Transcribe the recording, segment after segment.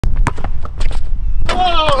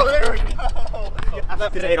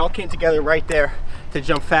Today it all came together right there to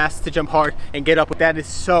jump fast, to jump hard, and get up. That is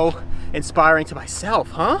so inspiring to myself,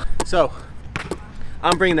 huh? So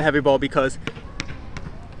I'm bringing the heavy ball because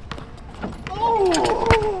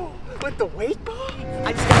with the weight ball,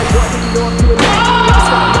 I just gotta walk and you know I'm doing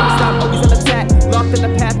that. Never stop, always on attack. Locked in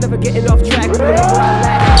the path, never getting off track. Where I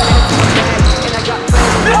lack, and I got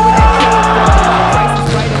price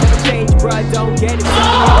is right, I never change, bruh, don't get it.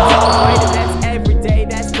 Right, and that's every day,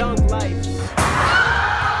 that's dunk life.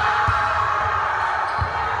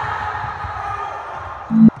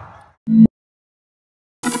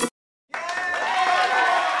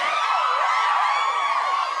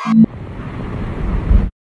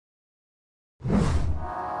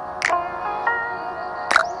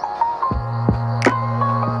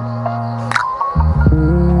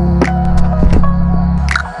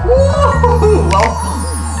 welcome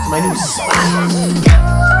to my new spot.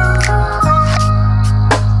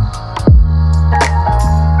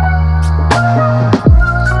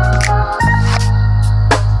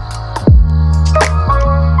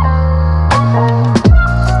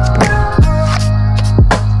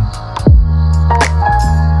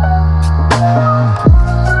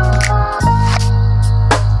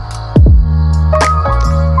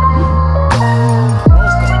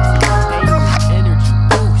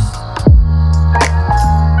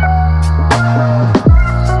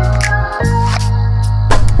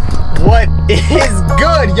 Is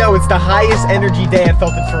good. Yo, it's the highest energy day I've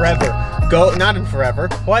felt in forever. Not in forever.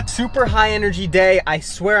 What? Super high energy day. I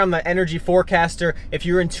swear I'm the energy forecaster. If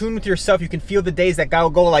you're in tune with yourself, you can feel the days that go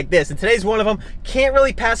like this. And today's one of them. Can't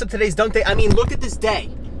really pass up today's dunk day. I mean, look at this day.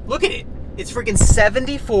 Look at it. It's freaking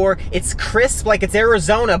 74. It's crisp like it's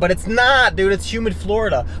Arizona, but it's not, dude. It's humid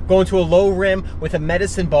Florida. Going to a low rim with a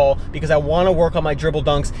medicine ball because I want to work on my dribble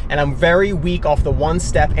dunks, and I'm very weak off the one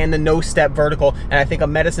step and the no step vertical, and I think a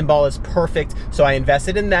medicine ball is perfect. So I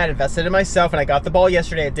invested in that, invested in myself, and I got the ball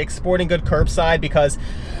yesterday at Dick's Sporting Good curbside because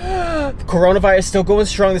the coronavirus is still going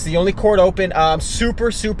strong. This is the only court open.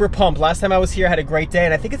 Super pumped. Last time I was here, I had a great day,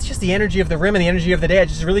 and I think it's just the energy of the rim and the energy of the day. I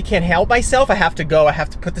just really can't help myself. I have to go. I have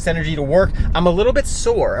to put this energy to work. I'm a little bit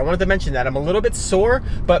sore. I wanted to mention that. I'm a little bit sore,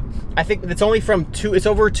 but I think it's only from it's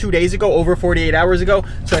over 2 days ago, over 48 hours ago.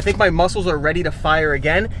 So I think my muscles are ready to fire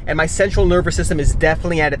again, and my central nervous system is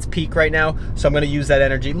definitely at its peak right now. So I'm gonna use that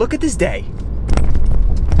energy. Look at this day.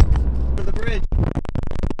 For the bridge.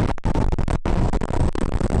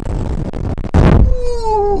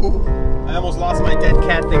 Ooh, I almost lost my dead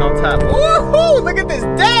cat thing on top. Woohoo! Look at this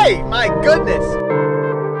day! My goodness!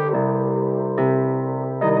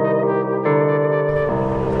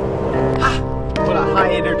 What a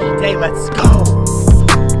high energy day, let's go!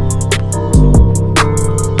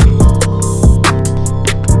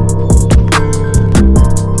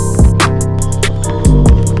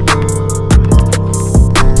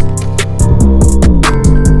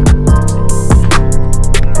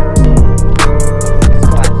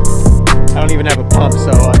 I don't even have a pump,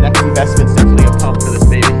 so next investment's definitely a pump for this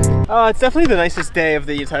baby. It's definitely the nicest day of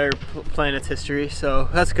the entire planet's history, so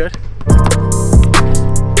that's good.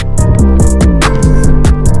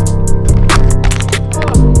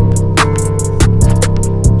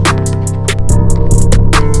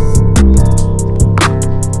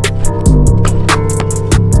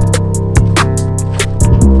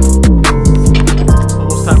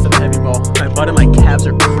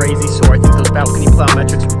 Are crazy sore. I think those balcony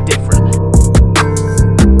plyometrics were different.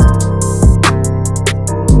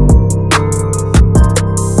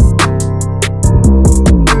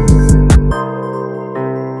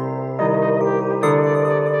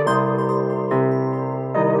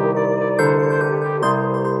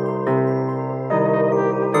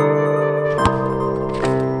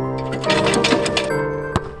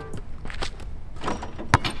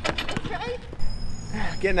 Okay.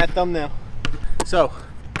 Getting that thumbnail. So,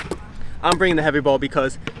 I'm bringing the heavy ball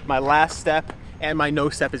because my last step and my no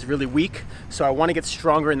step is really weak, so I want to get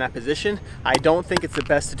stronger in that position. I don't think it's the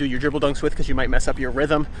best to do your dribble dunks with because you might mess up your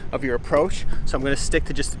rhythm of your approach, so I'm going to stick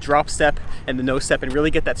to just the drop step and the no step and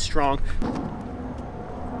really get that strong.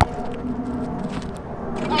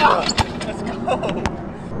 Let's go!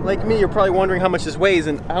 Like me, you're probably wondering how much this weighs,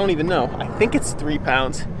 and I don't even know. I think it's 3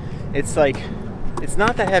 pounds. It's like, it's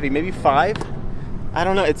not that heavy, maybe 5? I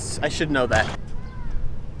don't know, I should know that.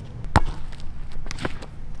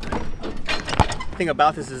 The thing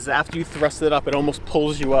about this is after you thrust it up, it almost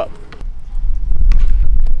pulls you up.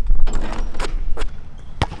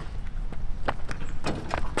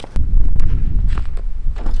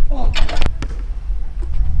 Oh.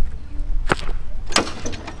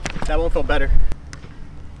 That won't feel better.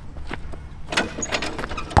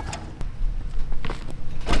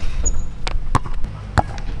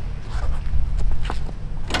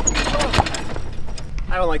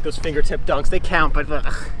 like those fingertip dunks. They count, but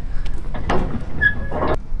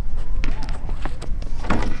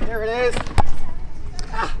there it is.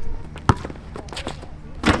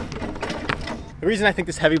 The reason I think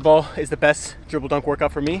this heavy ball is the best dribble dunk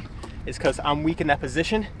workout for me is because I'm weak in that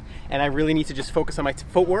position and I really need to just focus on my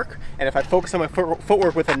footwork. And if I focus on my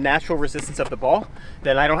footwork with a natural resistance of the ball,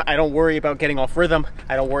 then I don't worry about getting off rhythm.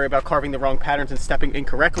 I don't worry about carving the wrong patterns and stepping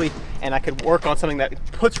incorrectly. And I could work on something that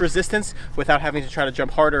puts resistance without having to try to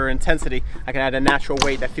jump harder or intensity. I can add a natural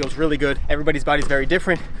weight that feels really good. Everybody's body's very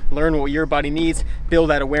different. Learn what your body needs, build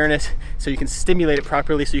that awareness so you can stimulate it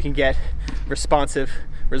properly so you can get responsive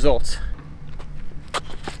results.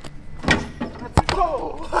 Let's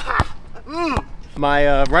go!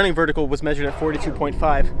 My running vertical was measured at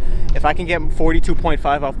 42.5. If I can get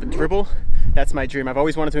 42.5 off the dribble, that's my dream. I've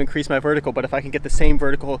always wanted to increase my vertical, but if I can get the same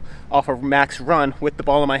vertical off a max run with the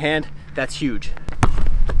ball in my hand, that's huge.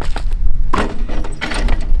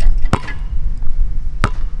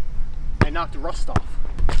 I knocked rust off.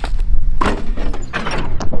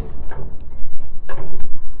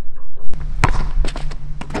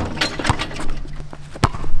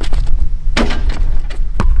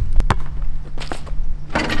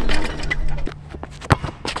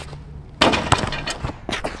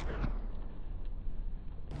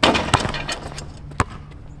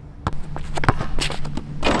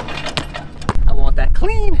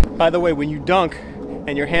 Clean. By the way, when you dunk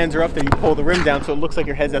and your hands are up there, you pull the rim down so it looks like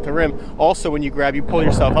your head's at the rim. Also, when you grab, you pull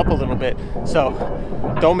yourself up a little bit. So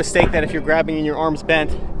don't mistake that if you're grabbing and your arm's bent,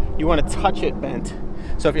 you want to touch it bent.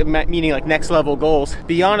 So if you're meaning like next level goals,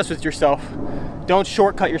 be honest with yourself. Don't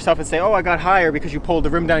shortcut yourself and say, oh, I got higher because you pulled the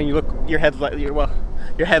rim down and you look, your head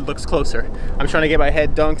looks closer. I'm trying to get my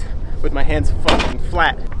head dunked with my hands fucking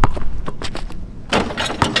flat.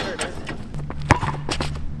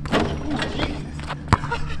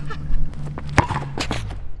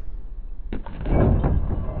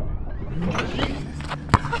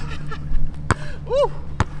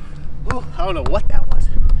 I don't know what that was.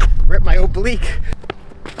 Ripped my oblique.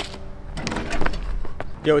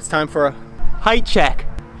 Yo, it's time for a height check.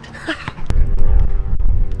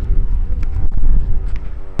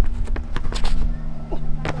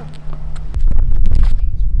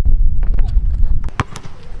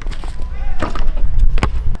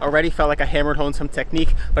 Already felt like I hammered home some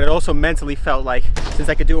technique, but it also mentally felt like since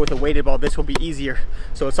I could do it with a weighted ball, this will be easier.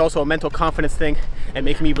 So it's also a mental confidence thing and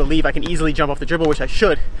making me believe I can easily jump off the dribble, which I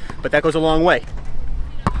should, but that goes a long way.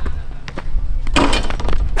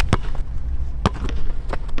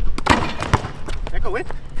 Did that go in?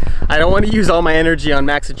 I don't want to use all my energy on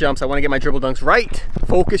max jumps. I want to get my dribble dunks right.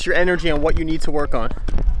 Focus your energy on what you need to work on.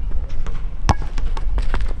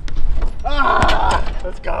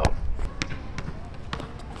 Let's go.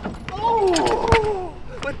 Oh,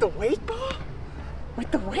 with the weight ball? With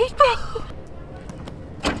the weight ball?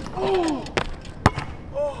 Oh.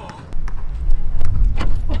 Oh.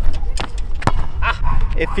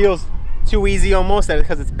 It feels too easy almost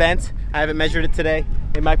because it's bent. I haven't measured it today.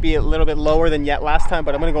 It might be a little bit lower than yet last time,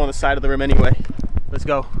 but I'm gonna go on the side of the rim anyway. Let's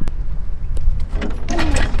go.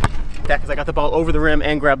 That because I got the ball over the rim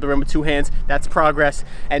and grabbed the rim with two hands. That's progress,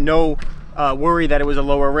 and no worry that it was a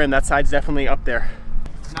lower rim. That side's definitely up there.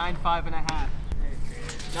 9.5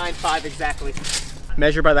 9.5 exactly.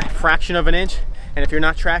 Measure by the fraction of an inch, and if you're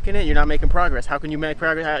not tracking it, you're not making progress. How can you make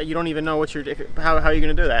progress? You don't even know what how are you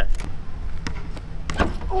gonna do that?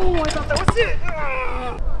 Oh, I thought that was it.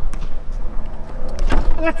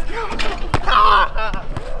 Let's go.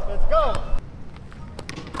 Let's go.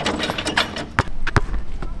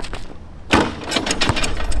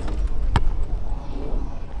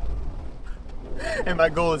 And my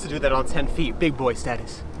goal is to do that on 10 feet, big boy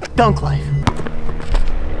status. Dunk life.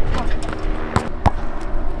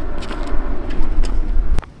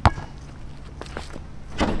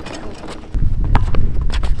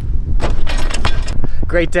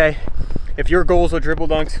 Great day. If your goals are dribble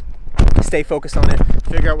dunks, stay focused on it.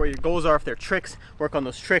 Figure out where your goals are. If they're tricks, work on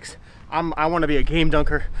those tricks. I want to be a game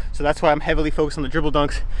dunker, so that's why I'm heavily focused on the dribble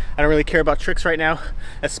dunks. I don't really care about tricks right now,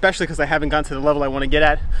 especially because I haven't gotten to the level I want to get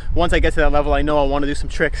at. Once I get to that level, I know I want to do some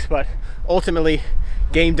tricks, but ultimately,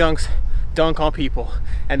 game dunks dunk on people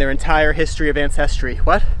and their entire history of ancestry.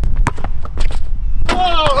 What?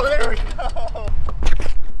 Oh, there we go.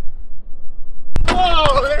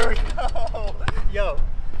 Oh, there we go. Yo,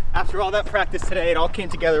 after all that practice today, it all came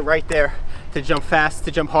together right there to jump fast,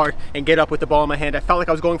 to jump hard, and get up with the ball in my hand. I felt like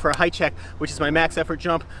I was going for a height check, which is my max effort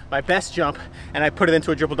jump, my best jump, and I put it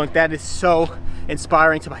into a dribble dunk. That is so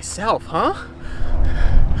inspiring to myself, huh?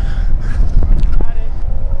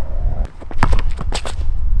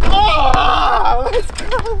 Oh, let's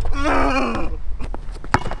go.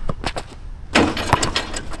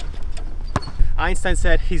 Einstein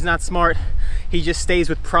said he's not smart, he just stays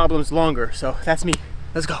with problems longer. So that's me.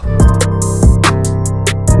 Let's go.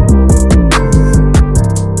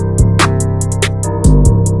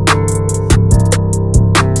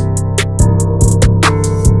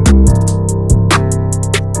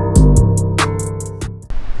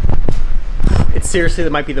 Seriously, that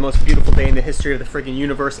might be the most beautiful day in the history of the friggin'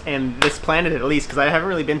 universe and this planet, at least, because I haven't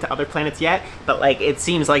really been to other planets yet, but like it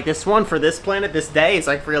seems like this one for this planet, this day is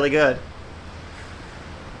like really good.